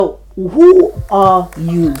Who are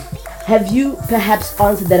you? Have you perhaps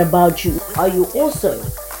answered that about you? Are you also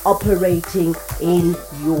operating in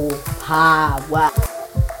your power?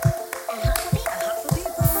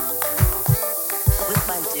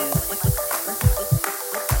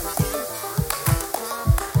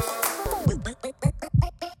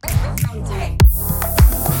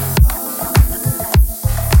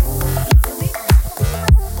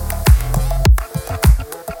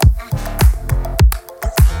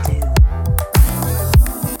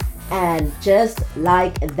 And just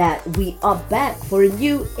like that, we are back for a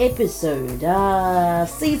new episode.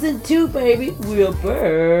 Season 2, baby. We are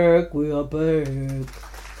back. We are back.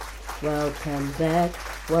 Welcome back.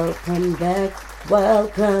 Welcome back.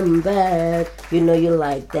 Welcome back. You know you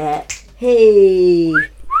like that. Hey.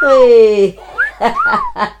 Hey.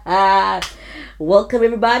 Welcome,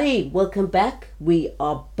 everybody. Welcome back. We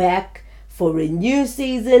are back for a new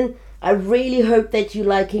season. I really hope that you're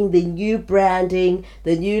liking the new branding,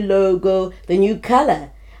 the new logo, the new color.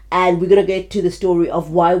 And we're going to get to the story of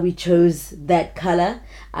why we chose that color.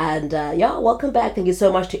 And welcome back. Thank you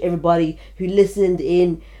so much to everybody who listened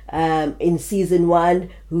in season 1,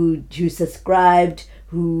 who subscribed,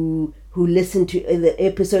 who listened to the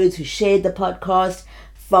episodes, who shared the podcast.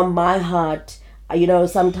 From my heart,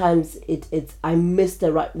 sometimes it's I miss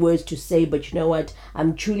the right words to say, but you know what?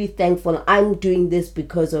 I'm truly thankful. I'm doing this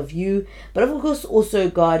because of you, but of course also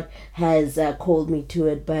God has called me to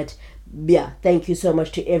it. But yeah, thank you so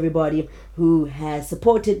much to everybody who has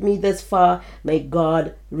supported me thus far. May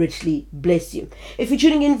God richly bless you. If you're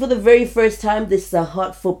tuning in for the very first time, this is a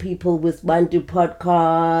Heart for People with Bantu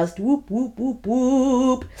podcast. Whoop whoop whoop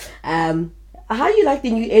whoop. How you like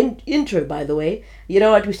the new intro, by the way? You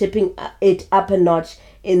know what? We're stepping it up a notch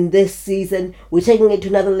in this season. We're taking it to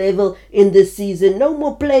another level in this season. No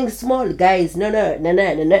more playing small, guys. No.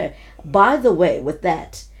 By the way, with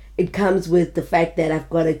that, it comes with the fact that I've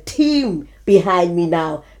got a team behind me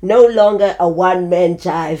now. No longer a one-man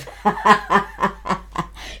jive.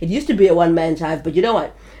 It used to be a one-man jive, but you know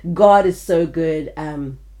what? God is so good.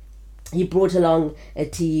 He brought along a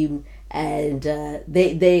team. And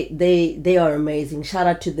they are amazing. Shout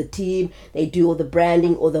out to the team. They do all the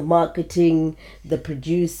branding, all the marketing, the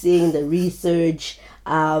producing, the research.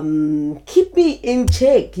 Keep me in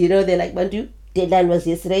check. They're like, Bantu, deadline was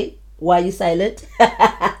yesterday. Why are you silent?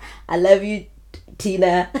 I love you,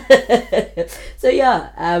 Tina. So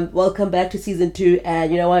welcome back to season 2.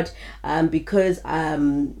 And you know what? Because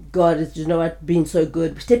God is, being so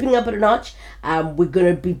good, stepping up a notch. We're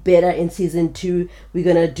gonna be better in season 2. We're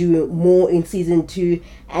gonna do more in season 2,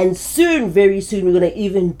 and soon, very soon, we're gonna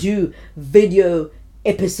even do video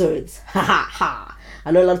episodes. Ha.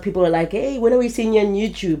 I know a lot of people are like, hey, when are we seeing you on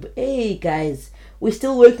YouTube? Hey guys, we're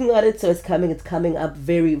still working on it, so it's coming up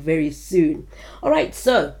very, very soon. All right,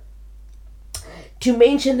 so to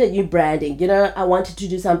mention the new branding, I wanted to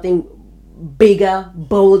do something bigger,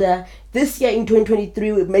 bolder. This year in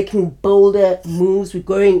 2023, we're making bolder moves. We're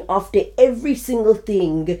going after every single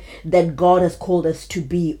thing that God has called us to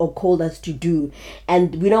be or called us to do.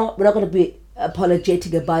 And we're not going to be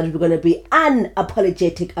apologetic about it. We're going to be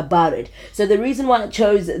unapologetic about it. So the reason why I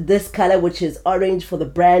chose this color, which is orange, for the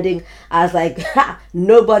branding, I was like,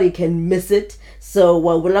 nobody can miss it. So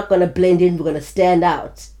we're not going to blend in. We're going to stand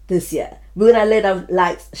out this year. We're going to let our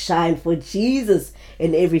lights shine for Jesus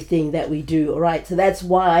in everything that we do. All right. So that's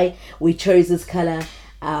why we chose this color.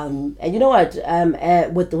 And you know what?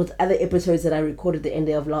 With other episodes that I recorded at the end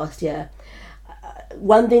of last year,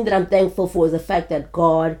 one thing that I'm thankful for is the fact that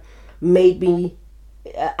God made me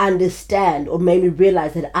understand, or made me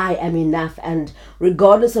realize that I am enough. And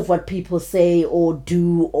regardless of what people say or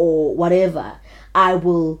do or whatever, I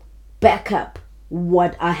will back up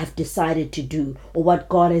what I have decided to do, or what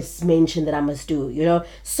God has mentioned that I must do,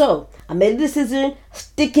 So I made a decision,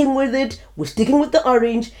 sticking with it. We're sticking with the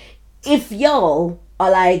orange. If y'all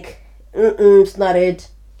are like, it's not it,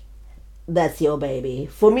 that's your baby.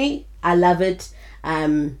 For me, I love it. I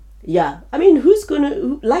mean,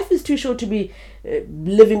 life is too short to be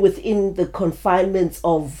living within the confinements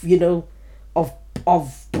of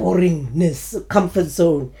of boringness, comfort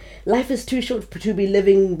zone. Life is too short to be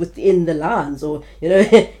living within the lines, or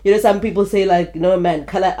some people say, like, man,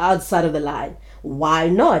 color outside of the line. Why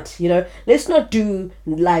not? Let's not do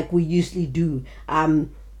like we usually do.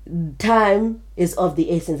 Time is of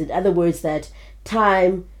the essence. In other words, that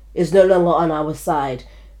time is no longer on our side.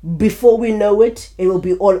 Before we know it, it will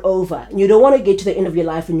be all over. You don't want to get to the end of your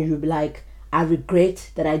life and you'll be like, I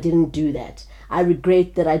regret that I didn't do that. I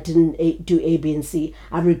regret that I didn't do A, B, and C.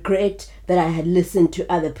 I regret that I had listened to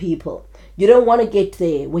other people. You don't want to get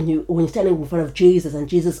there when you're standing in front of Jesus and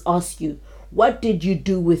Jesus asks you, what did you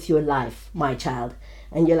do with your life, my child?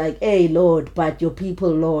 And you're like, hey, Lord, but your people,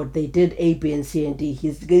 Lord, they did A, B, and C, and D.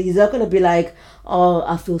 He's not going to be like, oh,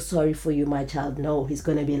 I feel sorry for you, my child. No, he's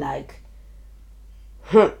going to be like,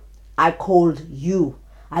 I called you.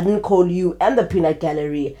 I didn't call you and the peanut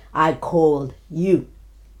gallery. I called you.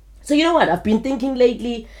 So you know what? I've been thinking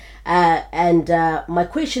lately, and my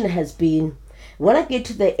question has been, when I get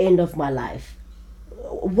to the end of my life,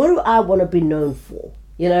 what do I want to be known for?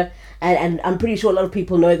 You know, and I'm pretty sure a lot of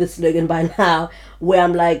people know this slogan by now, where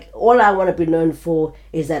I'm like, all I want to be known for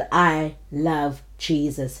is that I love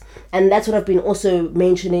Jesus. And that's what I've been also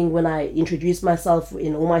mentioning when I introduce myself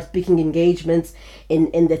in all my speaking engagements,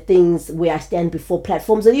 in the things where I stand before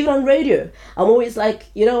platforms, and even on radio. I'm always like,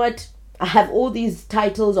 you know what? I have all these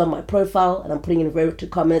titles on my profile, and I'm putting in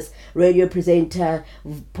inverted commas: radio presenter,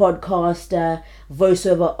 podcaster,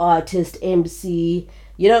 voiceover artist, MC,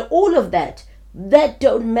 you know, all of that. That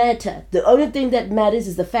don't matter. The only thing that matters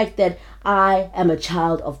is the fact that I am a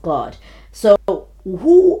child of God. So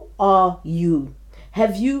who are you?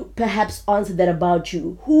 Have you perhaps answered that about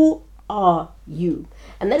you? Who are you?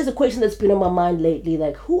 And that is a question that's been on my mind lately.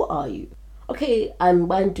 Like, who are you? Okay, I'm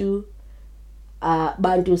Bantu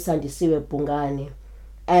Sandisiwe Bungani.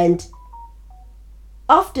 And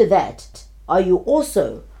after that, are you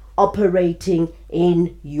also operating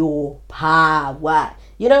in your power?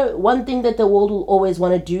 You know, one thing that the world will always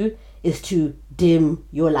want to do is to dim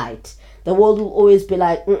your light. The world will always be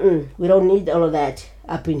like, we don't need all of that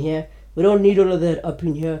up in here. We don't need all of that up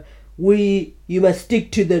in here. You must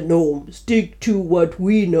stick to the norm. Stick to what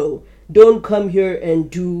we know. Don't come here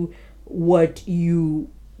and do what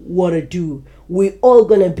you want to do. We're all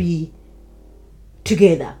going to be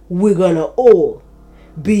together. We're going to all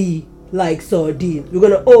be like sardines. We're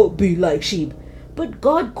going to all be like sheep. But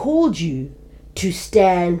God called you to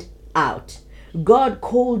stand out. God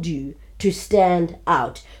called you to stand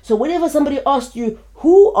out. So whenever somebody asks you,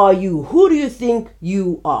 who are you? Who do you think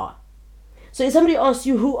you are? So if somebody asks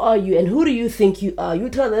you, who are you and who do you think you are? You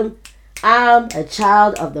tell them, I'm a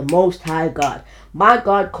child of the Most High God. My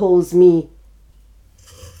God calls me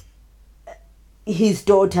his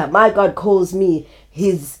daughter. My God calls me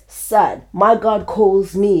his son. My God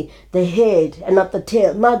calls me the head and not the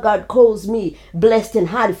tail. My God calls me blessed and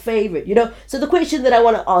highly favored. You know, so the question that I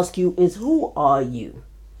want to ask you is, who are you?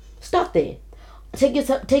 Stop there.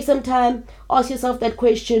 Take some time. Ask yourself that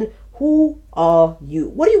question. Who are you?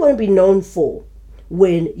 What do you want to be known for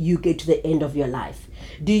when you get to the end of your life?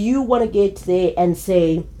 Do you want to get there and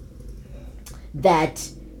say that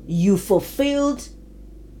you fulfilled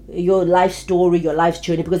your life story, your life's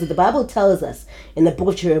journey? Because the Bible tells us in the book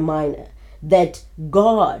of Jeremiah that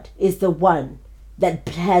God is the one that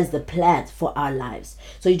has the plans for our lives.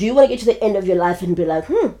 So do you want to get to the end of your life and be like,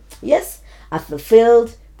 yes, I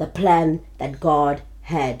fulfilled the plan that God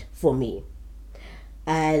had for me?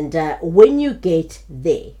 And when you get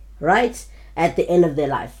there, right, at the end of their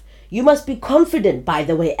life, you must be confident, by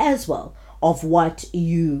the way, as well, of what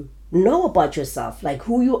you know about yourself, like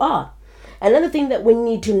who you are. Another thing that we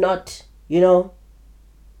need to not,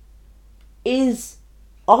 is,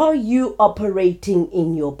 are you operating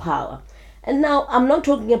in your power? And now I'm not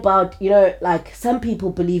talking about, like some people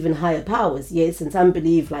believe in higher powers, yes, and some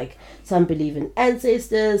believe in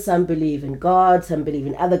ancestors, some believe in God, some believe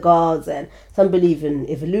in other gods, and some believe in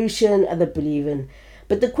evolution, other believe in.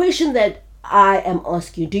 But the question that I am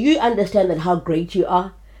asking, do you understand that how great you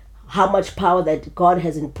are? How much power that God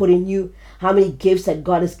has put in you? How many gifts that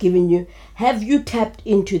God has given you? Have you tapped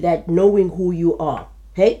into that, knowing who you are?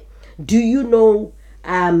 Hey, do you know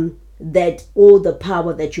that all the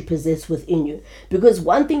power that you possess within you? Because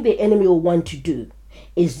one thing the enemy will want to do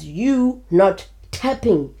is you not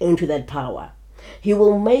tapping into that power. He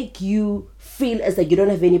will make you feel as though you don't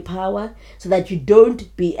have any power, so that you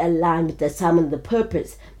don't be aligned with the assignment and the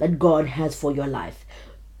purpose that God has for your life.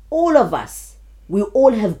 All of us, we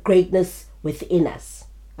all have greatness within us.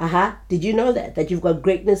 Did you know that you've got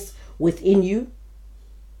greatness within you?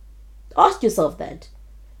 Ask yourself that.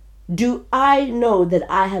 Do I know that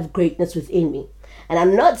I have greatness within me? And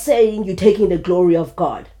I'm not saying you're taking the glory of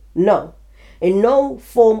God. No. In no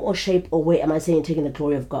form or shape or way am I saying taking the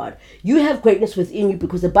glory of God. You have greatness within you,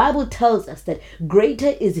 because the Bible tells us that greater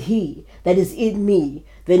is He that is in me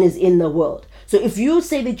than is in the world. So if you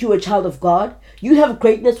say that you're a child of God, you have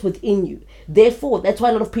greatness within you. Therefore, that's why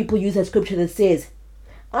a lot of people use that scripture that says,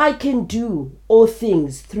 I can do all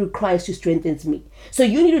things through Christ who strengthens me. So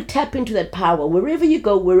you need to tap into that power wherever you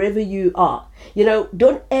go, wherever you are.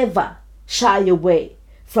 Don't ever shy away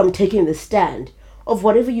from taking the stand of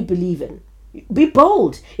whatever you believe in. Be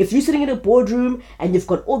bold. If you're sitting in a boardroom and you've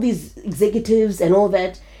got all these executives and all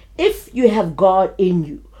that, If you have God in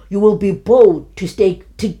you, you will be bold to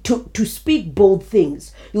speak bold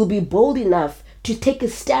things. You'll be bold enough to take a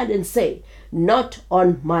stand and say, not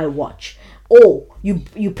on my watch. Or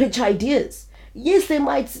you pitch ideas. Yes, they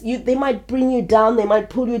might bring you down, they might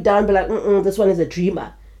pull you down, be like, this one is a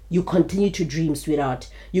dreamer. You continue to dream, sweetheart.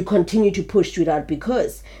 You continue to push, sweetheart,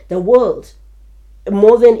 because the world,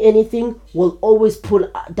 more than anything, will always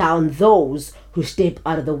pull down those who step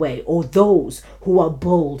out of the way, or those who are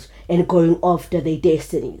bold and going after their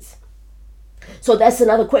destinies. So that's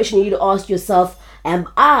another question you need to ask yourself. Am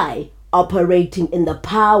I operating in the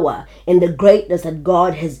power and the greatness that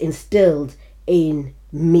God has instilled in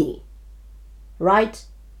me? Right?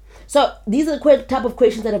 So these are the type of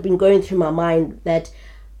questions that have been going through my mind, that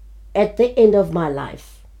at the end of my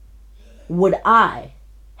life, would I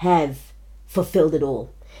have fulfilled it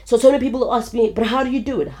all? So many people ask me, but how do you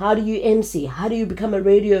do it? How do you MC? How do you become a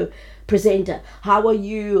radio presenter? How are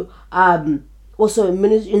you also in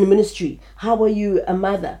the ministry? How are you a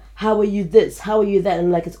mother? How are you this? How are you that? And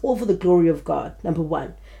I'm like, it's all for the glory of God, number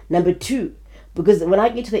one. Number two, because when I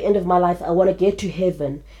get to the end of my life, I want to get to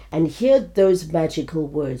heaven and hear those magical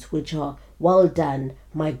words, which are, well done,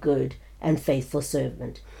 my good and faithful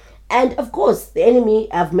servant. And of course, the enemy,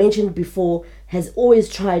 I've mentioned before, has always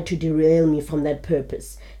tried to derail me from that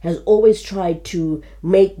purpose, has always tried to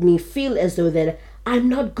make me feel as though that I'm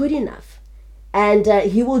not good enough. And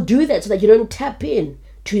he will do that so that you don't tap in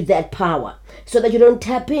to that power, so that you don't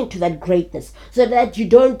tap into that greatness, so that you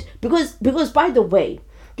don't, because by the way,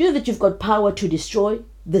 you know that you've got power to destroy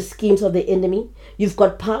the schemes of the enemy. You've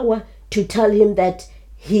got power to tell him that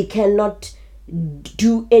he cannot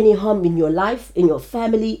do any harm in your life, in your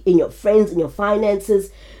family, in your friends, in your finances,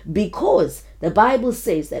 because the Bible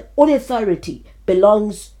says that all authority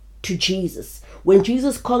belongs to Jesus. When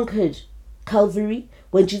Jesus conquered Calvary,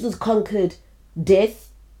 when Jesus conquered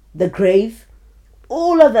death, the grave,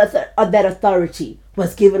 all of that authority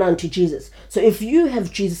was given unto Jesus. So if you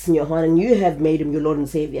have Jesus in your heart and you have made him your Lord and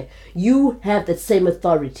Savior, you have that same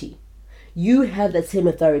authority. You have that same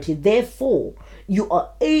authority. Therefore, you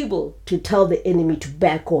are able to tell the enemy to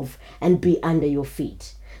back off and be under your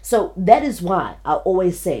feet. So that is why I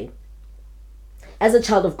always say, as a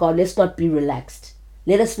child of God, let's not be relaxed.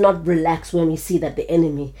 Let us not relax when we see that the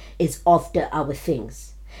enemy is after our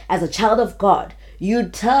things. As a child of God, you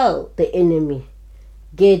tell the enemy,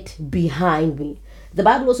 get behind me. The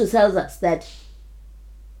Bible also tells us that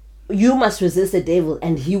you must resist the devil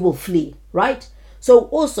and he will flee, right? So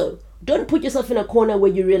also, don't put yourself in a corner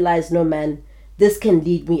where you realize, no man, this can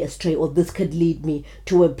lead me astray, or this could lead me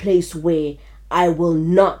to a place where I will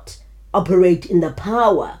not operate in the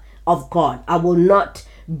power of God. I will not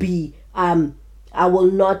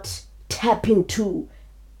tap into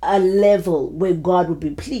a level where God would be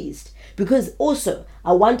pleased. Because also,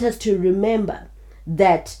 I want us to remember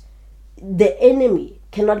that the enemy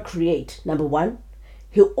cannot create, number one.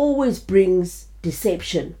 He always brings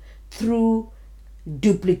deception through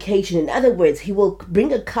duplication. In other words, he will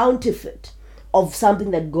bring a counterfeit of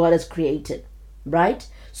something that God has created, right?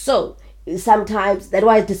 So sometimes that's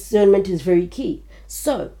why discernment is very key.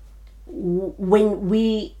 So when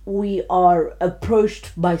we are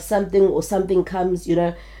approached by something, or something comes,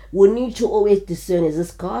 we need to always discern, is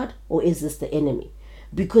this God or is this the enemy?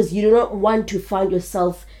 Because you do not want to find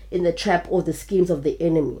yourself in the trap or the schemes of the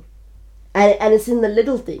enemy. And it's in the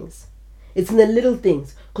little things. It's in the little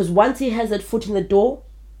things. Because once he has that foot in the door,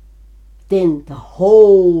 then the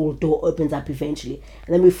whole door opens up eventually.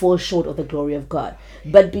 And then we fall short of the glory of God.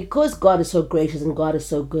 But because God is so gracious and God is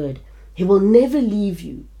so good, he will never leave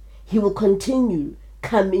you. He will continue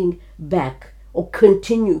coming back, or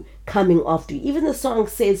continue coming after you. Even the song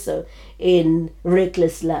says so in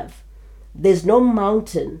Reckless Love. There's no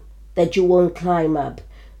mountain that you won't climb up,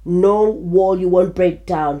 no wall you won't break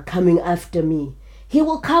down coming after me. He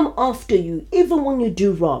will come after you even when you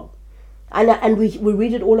do wrong. And we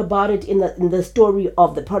read it all about it in the story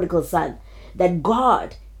of the prodigal son, that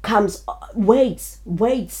God comes, waits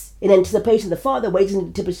in anticipation. The father waits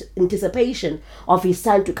in anticipation of his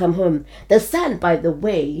son to come home. The son, by the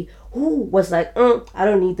way, who was like, I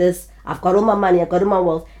don't need this. I've got all my money. I've got all my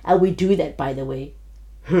wealth. And we do that, by the way.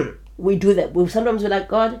 We do that. Sometimes we're like,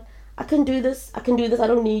 God, I can do this. I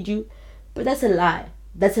don't need you. But that's a lie.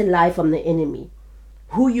 That's a lie from the enemy.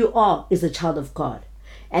 Who you are is a child of God.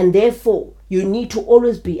 And therefore, you need to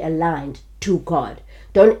always be aligned to God.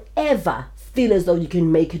 Don't ever feel as though you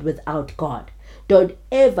can make it without God. Don't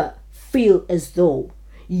ever feel as though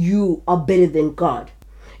you are better than God.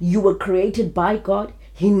 You were created by God.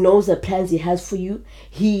 He knows the plans he has for you.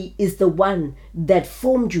 He is the one that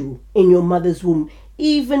formed you in your mother's womb.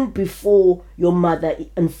 even before your mother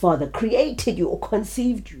and father created you or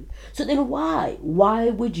conceived you. So then why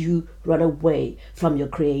would you run away from your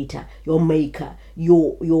creator, your maker,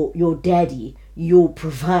 your daddy, your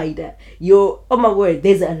provider, your, oh my word,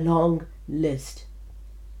 there's a long list.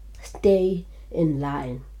 Stay in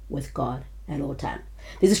line with God at all times.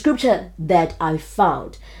 There's a scripture that I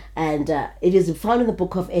found, and it is found in the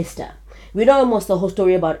book of Esther. We know almost the whole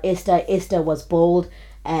story about Esther. Esther was bold,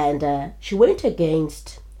 and she went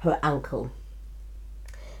against her uncle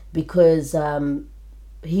because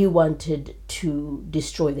he wanted to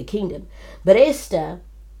destroy the kingdom. But Esther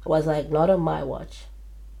was like, not on my watch,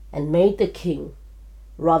 and made the king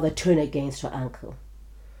rather turn against her uncle.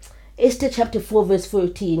 Esther chapter 4 verse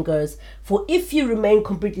 14 goes, "For if you remain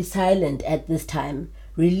completely silent at this time,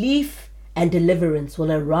 relief and deliverance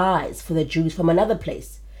will arise for the Jews from another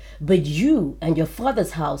place, but you and your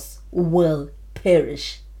father's house will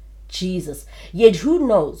perish." Jesus. Yet who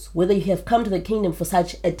knows whether you have come to the kingdom for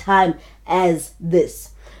such a time as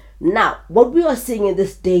this. Now, what we are seeing in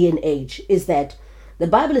this day and age is that the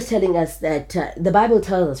Bible is telling us that, the Bible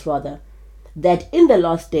tells us rather, that in the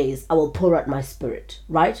last days I will pour out my spirit,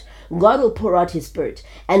 right? God will pour out his spirit.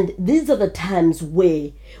 And these are the times where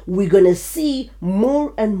we're going to see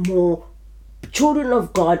more and more children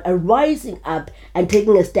of God are rising up and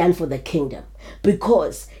taking a stand for the kingdom,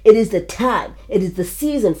 because it is the time, it is the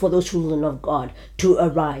season for those children of God to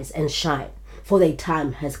arise and shine, for their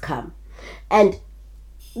time has come. And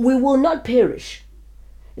we will not perish.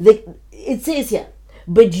 It says here,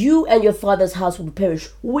 but you and your father's house will perish.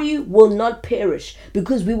 We will not perish,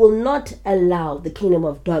 because we will not allow the kingdom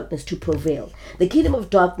of darkness to prevail. The kingdom of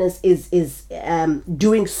darkness is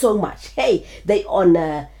doing so much. Hey, they on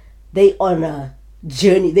a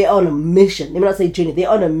journey. They're on a mission. Let me not say journey. They're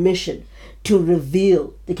on a mission to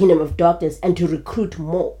reveal the kingdom of darkness and to recruit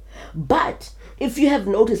more. But if you have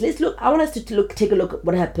noticed, let's look. I want us to take a look at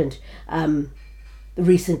what happened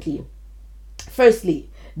recently. Firstly,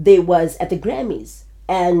 there was at the Grammys.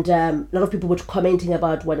 And a lot of people were commenting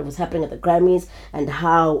about what was happening at the Grammys and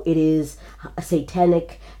how it is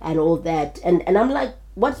satanic and all that. And I'm like,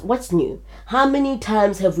 what's new? How many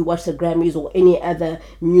times have we watched the Grammys or any other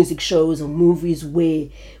music shows or movies where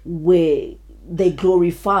they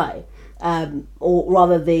glorify, or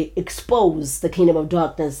rather they expose the kingdom of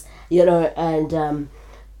darkness, you know? And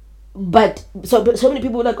but so many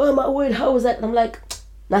people were like, oh my word, how was that? And I'm like,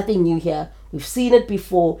 nothing new here. We've seen it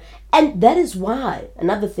before. And that is why,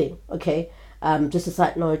 another thing, okay, just a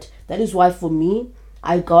side note, that is why for me,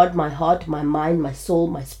 I guard my heart, my mind, my soul,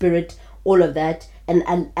 my spirit, all of that. And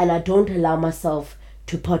I don't allow myself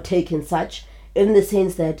to partake in such, in the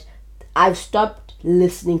sense that I've stopped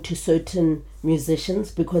listening to certain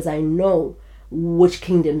musicians because I know which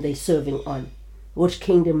kingdom they're serving on, which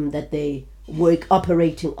kingdom that they work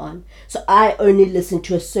operating on. So I only listen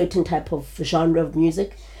to a certain type of genre of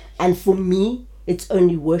music. And for me, it's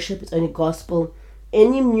only worship, it's only gospel.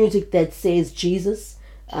 Any music that says Jesus,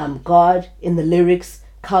 God in the lyrics,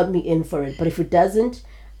 count me in for it. But if it doesn't,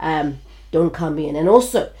 don't count me in. And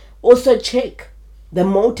also check the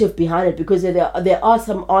motive behind it, because there are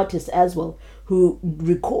some artists as well who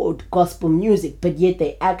record gospel music, but yet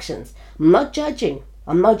their actions. I'm not judging.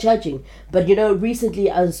 But you know,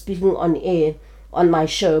 recently I was speaking on air on my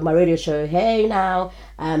show, my radio show. Hey now,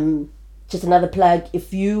 just another plug.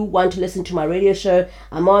 If you want to listen to my radio show,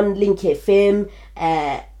 I'm on Link FM,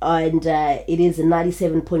 and it is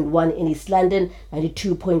 97.1 in East London,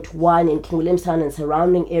 92.1 in King Williamstown and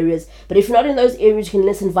surrounding areas. But if you're not in those areas, you can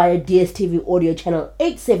listen via DSTV audio channel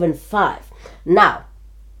 875. Now,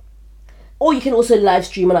 or you can also live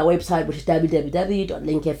stream on our website, which is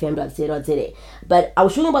www.linkfm.co.za. But I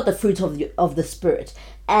was talking about the fruits of the Spirit.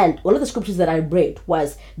 And one of the scriptures that I read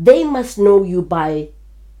was, they must know you by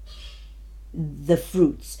the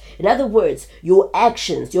fruits. In other words, your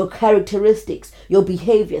actions, your characteristics, your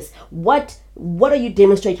behaviors. What are you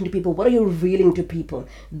demonstrating to people? What are you revealing to people?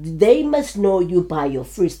 They must know you by your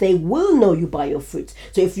fruits. They will know you by your fruits.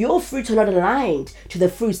 So if your fruits are not aligned to the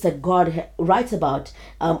fruits that God writes about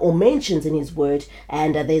or mentions in his word,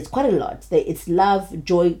 and there's quite a lot. It's love,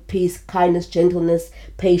 joy, peace, kindness, gentleness,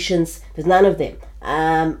 patience. There's none of them.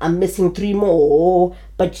 I'm missing 3 more,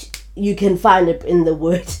 but you can find it in the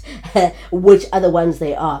word which other ones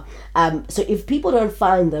they are. So if people don't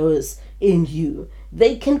find those in you,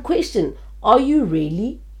 they can question, are you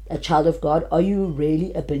really a child of God? Are you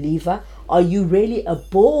really a believer? Are you really a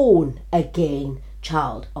born again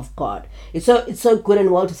child of God? It's so good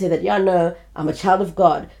and well to say that, yeah, no, I'm a child of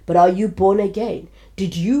God, but are you born again?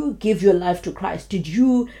 Did you give your life to Christ? Did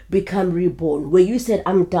you become reborn? Where you said,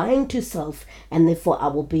 I'm dying to self, and therefore I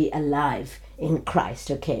will be alive in Christ.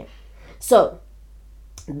 Okay, so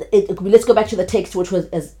let's go back to the text, which was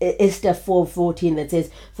as Esther 4:14, that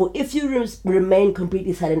says, "For if you remain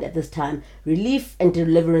completely silent at this time, relief and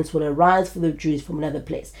deliverance will arise for the Jews from another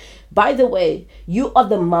place." By the way, you are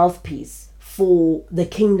the mouthpiece for the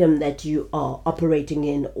kingdom that you are operating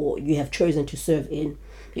in, or you have chosen to serve in.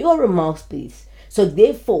 You are a mouthpiece. So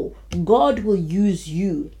therefore, God will use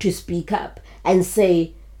you to speak up and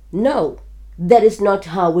say, no, that is not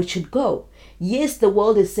how it should go. Yes, the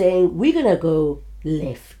world is saying we're going to go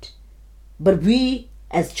left, but we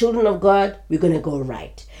as children of God, we're going to go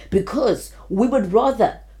right, because we would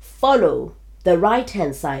rather follow the right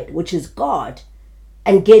hand side, which is God,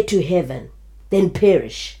 and get to heaven than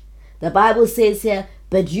perish. The Bible says here,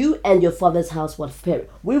 but you and your father's house will perish.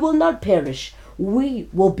 We will not perish. We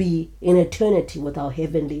will be in eternity with our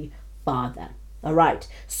heavenly Father. All right.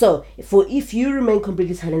 So, for if you remain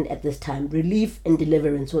completely silent at this time, relief and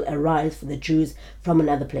deliverance will arise for the Jews from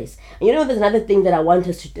another place. And you know, there's another thing that I want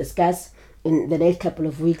us to discuss in the next couple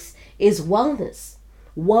of weeks is wellness.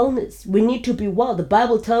 Wellness. We need to be well. The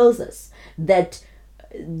Bible tells us that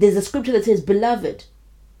there's a scripture that says, "Beloved,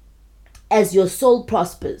 as your soul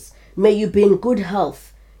prospers, may you be in good health."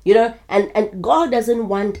 You know, and God doesn't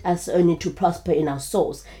want us only to prosper in our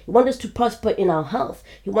souls. He wants us to prosper in our health.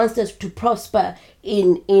 He wants us to prosper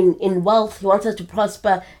in wealth. He wants us to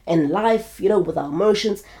prosper in life, you know, with our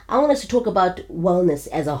emotions. I want us to talk about wellness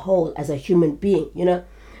as a whole, as a human being. You know,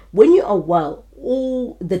 when you are well,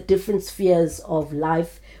 all the different spheres of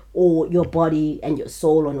life, or your body and your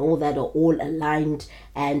soul and all that, are all aligned,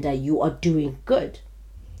 and you are doing good.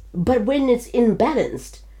 But when it's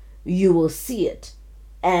imbalanced, you will see it,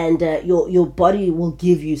 and your body will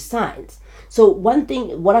give you signs. So one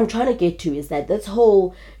thing, what I'm trying to get to is that this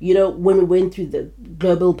whole, you know, when we went through the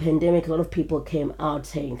global pandemic, a lot of people came out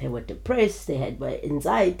saying they were depressed, they had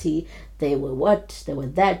anxiety, they were what, they were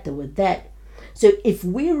that, they were that. So if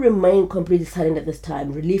we remain completely silent at this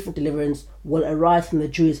time, relief and deliverance will arise from the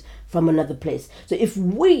Jews from another place. So if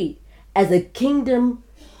we, as a kingdom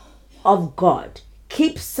of God,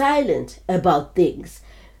 keep silent about things,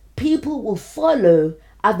 people will follow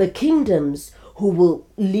other kingdoms who will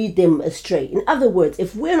lead them astray. In other words,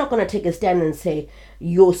 if we're not going to take a stand and say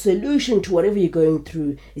your solution to whatever you're going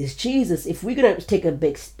through is Jesus, if we're going to take a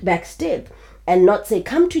back step and not say,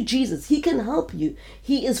 come to Jesus, he can help you,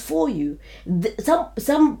 he is for you,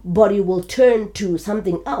 somebody will turn to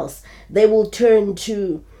something else. They will turn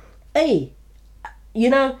to, hey,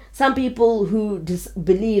 you know, some people who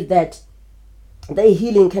believe that their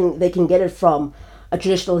healing they can get it from a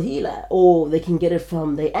traditional healer, or they can get it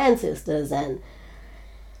from their ancestors, and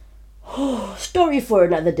story for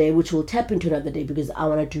another day, which we'll tap into another day, because I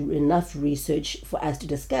want to do enough research for us to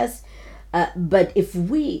discuss. But if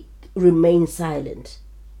we remain silent,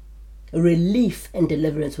 relief and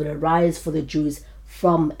deliverance will arise for the Jews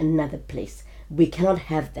from another place. We cannot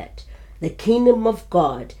have that. The kingdom of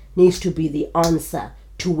God needs to be the answer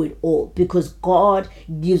to it all, because God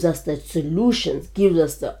gives us the solutions, gives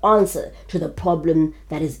us the answer to the problem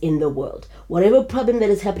that is in the world. Whatever problem that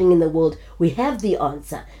is happening in the world, we have the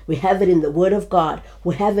answer. We have it in the Word of God.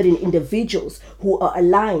 We have it in individuals who are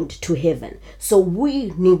aligned to heaven. So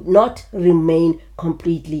we need not remain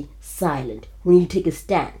completely silent. We need to take a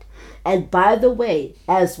stand. And by the way,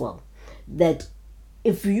 as well, that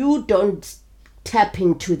if you don't tap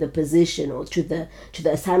into the position or to the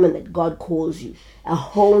assignment that God calls you, a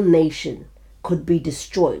whole nation could be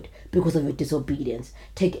destroyed because of your disobedience.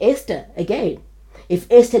 Take Esther again. If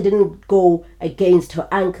Esther didn't go against her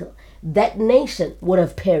uncle, that nation would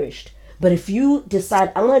have perished. But if you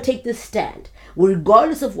decide, I'm going to take this stand,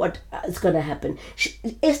 regardless of what is going to happen.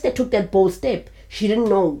 Esther took that bold step. She didn't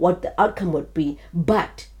know what the outcome would be,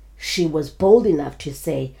 but she was bold enough to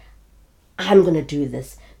say, I'm going to do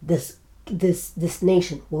this. This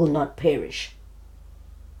nation will not perish.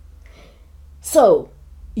 So,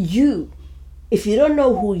 if you don't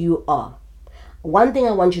know who you are, one thing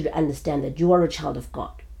I want you to understand, that you are a child of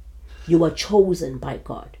God. You are chosen by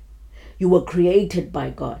God. You were created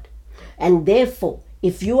by God. And therefore,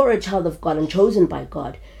 if you are a child of God and chosen by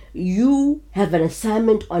God, you have an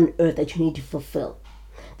assignment on earth that you need to fulfill.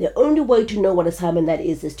 The only way to know what assignment that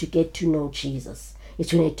is to get to know Jesus. Is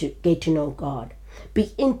to need to get to know God.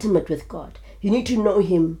 Be intimate with God. You need to know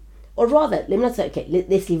him, or rather, let me not say, okay,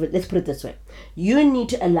 let's leave it, let's put it this way. You need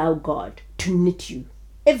to allow God to knit you,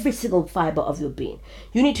 every single fiber of your being.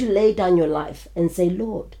 You need to lay down your life and say,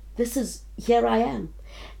 Lord, here I am.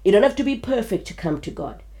 You don't have to be perfect to come to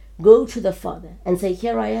God. Go to the Father and say,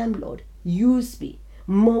 here I am, Lord. Use me,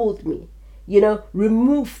 mold me. You know,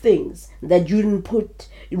 remove things that you didn't put,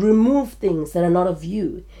 remove things that are not of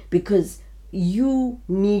you, because you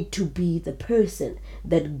need to be the person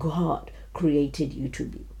that God created you to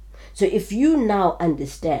be. So if you now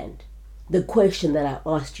understand the question that I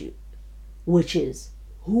asked you, which is,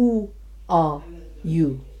 who are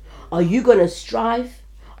you? Are you going to strive?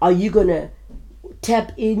 Are you going to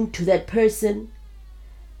tap into that person?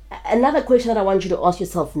 Another question that I want you to ask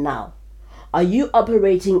yourself now: are you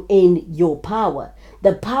operating in your power,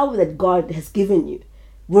 the power that God has given you?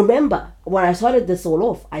 Remember, when I started this all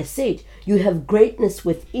off, I said you have greatness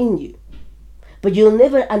within you, but you'll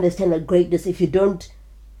never understand that greatness if you don't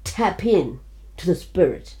tap in to the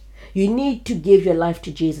Spirit. You need to give your life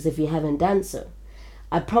to Jesus if you haven't done so.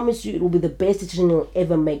 I promise you it will be the best decision you'll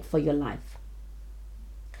ever make for your life.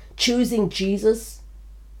 Choosing Jesus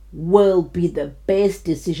will be the best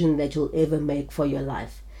decision that you'll ever make for your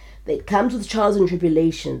life. It comes with trials and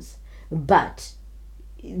tribulations, but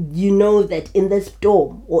you know that in this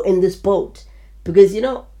storm or in this boat, because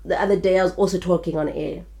the other day I was also talking on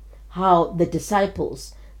air how the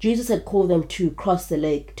disciples, Jesus had called them to cross the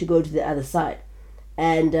lake to go to the other side,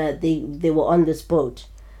 and they were on this boat.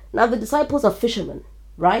 Now the disciples are fishermen,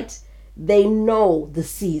 right? They know the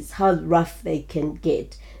seas, how rough they can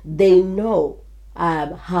get. They know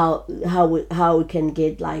how it can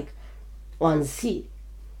get like on sea.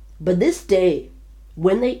 But this day,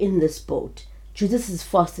 when they're in this boat, Jesus is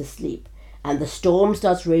fast asleep and the storm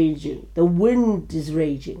starts raging. The wind is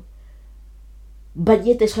raging. But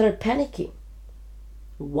yet they started panicking.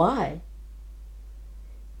 Why?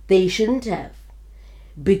 They shouldn't have.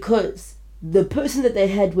 Because the person that they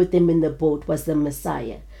had with them in the boat was the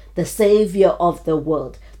Messiah, the Savior of the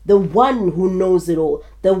world, the one who knows it all,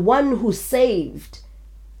 the one who saved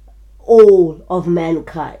all of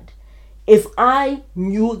mankind. If I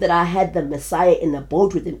knew that I had the Messiah in the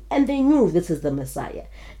boat with him, and they knew this is the Messiah,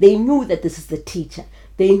 they knew that this is the teacher,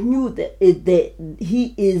 they knew that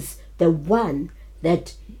he is the one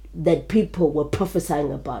that people were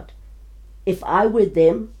prophesying about. If I were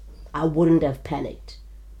them, I wouldn't have panicked,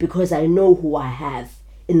 because I know who I have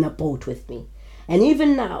in the boat with me. And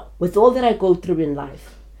even now, with all that I go through in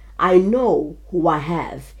life, I know who I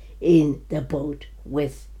have in the boat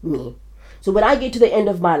with me. So when I get to the end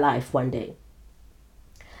of my life one day,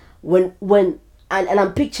 and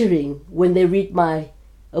I'm picturing when they read my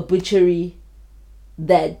obituary,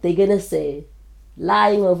 that they're gonna say,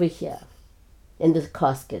 lying over here in this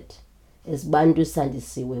casket is Bandu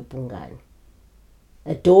Sandisiwe Pungani,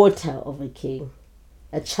 a daughter of a king,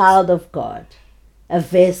 a child of God, a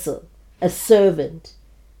vessel, a servant,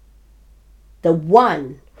 the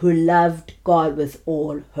one who loved God with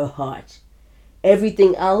all her heart.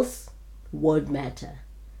 Everything else won't matter.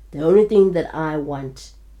 The only thing that I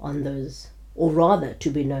want on those, or rather to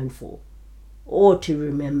be known for, or to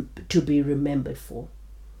be remembered for,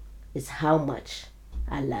 is how much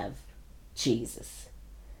I love Jesus.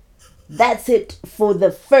 That's it for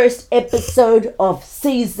the first episode of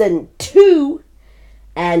season 2.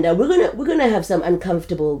 And we're gonna have some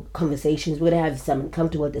uncomfortable conversations. We're gonna have some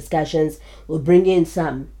uncomfortable discussions. We'll bring in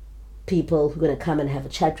some people who are gonna come and have a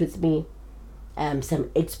chat with me,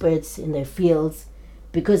 some experts in their fields,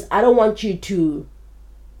 because I don't want you to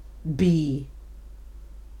be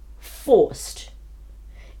forced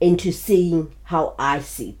into seeing how I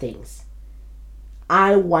see things.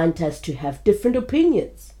 I want us to have different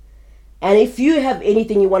opinions. And if you have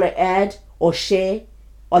anything you want to add or share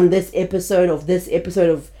on this episode of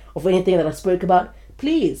anything that I spoke about,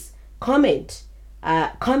 please comment.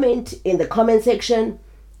 Comment in the comment section.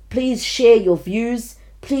 Please share your views.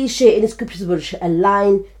 Please share any scriptures which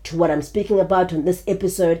align to what I'm speaking about on this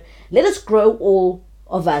episode. Let us grow, all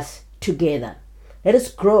of us together. Let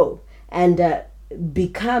us grow and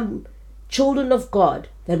become children of God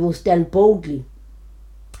that will stand boldly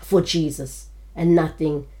for Jesus and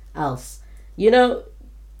nothing else.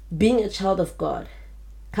 Being a child of God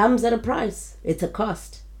comes at a price. It's a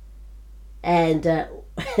cost. And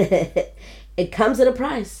it comes at a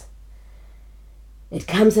price. It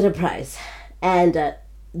comes at a price. And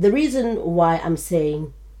the reason why I'm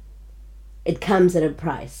saying it comes at a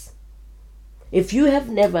price, if you have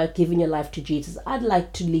never given your life to Jesus, I'd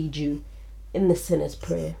like to lead you in the sinner's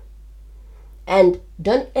prayer. And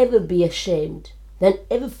don't ever be ashamed. Don't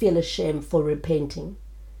ever feel ashamed for repenting.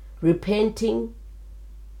 Repenting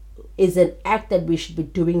is an act that we should be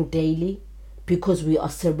doing daily, because we are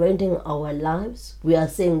surrendering our lives. We are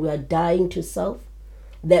saying we are dying to self,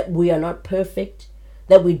 that we are not perfect,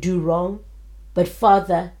 that we do wrong. But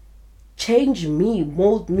Father, change me,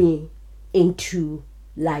 mold me into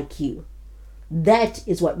like you. That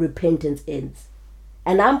is what repentance is.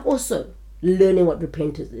 And I'm also learning what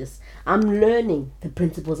repentance is. I'm learning the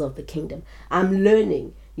principles of the kingdom. I'm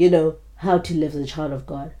learning, how to live as a child of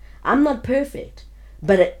God. I'm not perfect,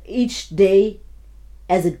 but each day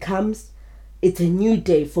as it comes, it's a new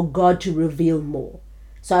day for God to reveal more.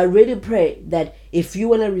 So I really pray that if you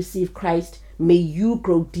want to receive Christ, may you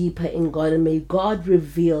grow deeper in God, and may God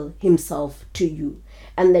reveal himself to you,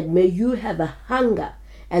 and that may you have a hunger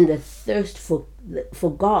and a thirst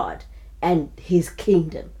for God and his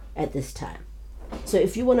kingdom at this time. So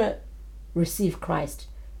if you want to receive Christ,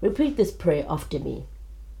 repeat this prayer after me.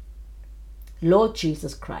 Lord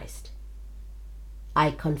Jesus Christ,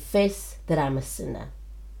 I confess that I'm a sinner.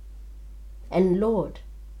 And Lord,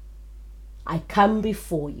 I come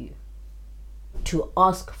before you to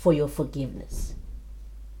ask for your forgiveness.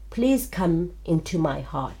 Please come into my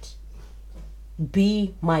heart.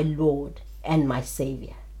 Be my Lord and my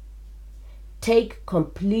Savior. Take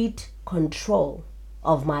complete control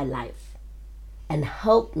of my life and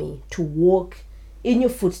help me to walk in your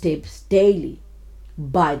footsteps daily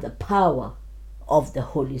by the power of the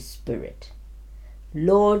Holy Spirit.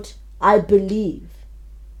 Lord, I believe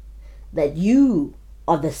that you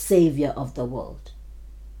are the Savior of the world.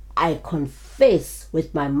 I confess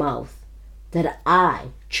with my mouth that I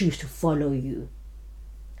choose to follow you.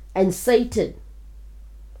 And Satan,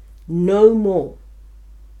 no more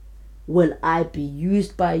will I be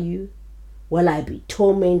used by you, will I be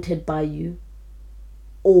tormented by you,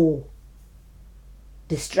 or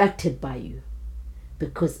distracted by you,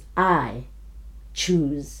 because I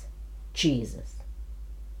choose Jesus.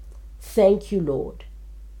 Thank you, Lord,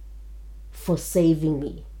 for saving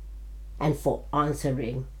me and for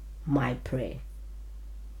answering my prayer.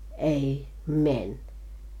 Amen.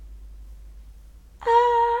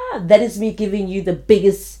 That is me giving you the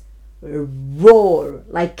biggest roar,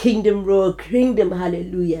 like kingdom roar, kingdom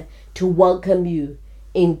hallelujah, to welcome you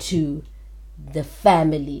into the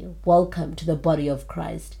family. Welcome to the body of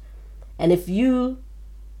Christ. And if you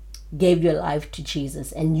gave your life to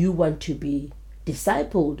Jesus and you want to be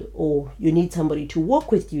discipled, or you need somebody to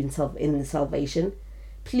walk with you in salvation,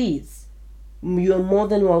 please, you are more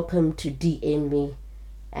than welcome to DM me,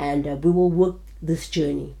 and we will work this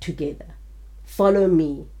journey together. Follow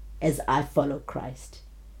me as I follow Christ.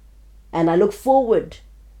 And I look forward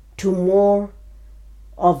to more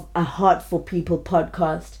of a Heart for People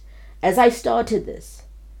podcast. As I started this,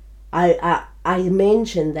 I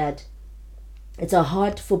mentioned that it's a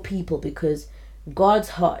heart for people because God's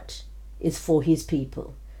heart is for his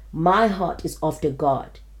people. My heart is after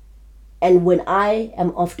God. And when I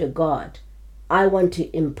am after God, I want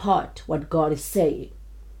to impart what God is saying.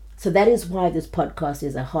 So that is why this podcast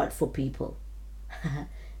is a heart for people.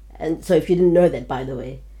 And so if you didn't know that, by the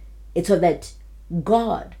way, it's so that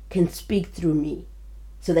God can speak through me,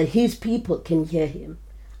 so that his people can hear him.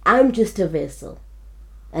 I'm just a vessel,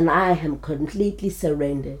 and I am completely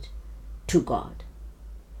surrendered to God.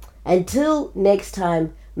 Until next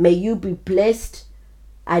time, may you be blessed.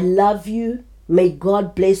 I love you. May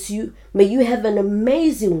God bless you. May you have an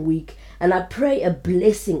amazing week. And I pray a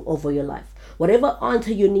blessing over your life. Whatever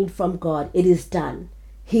answer you need from God, it is done.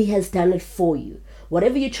 He has done it for you.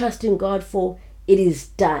 Whatever you trust in God for, it is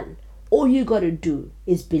done. All you got to do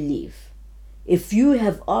is believe. If you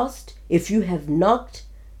have asked, if you have knocked,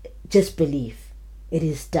 just believe. It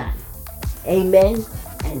is done. Amen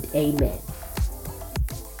and amen.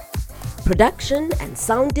 Production and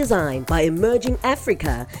sound design by Emerging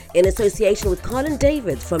Africa in association with Colin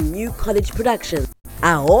Davids from New College Productions.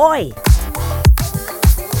 Ahoy!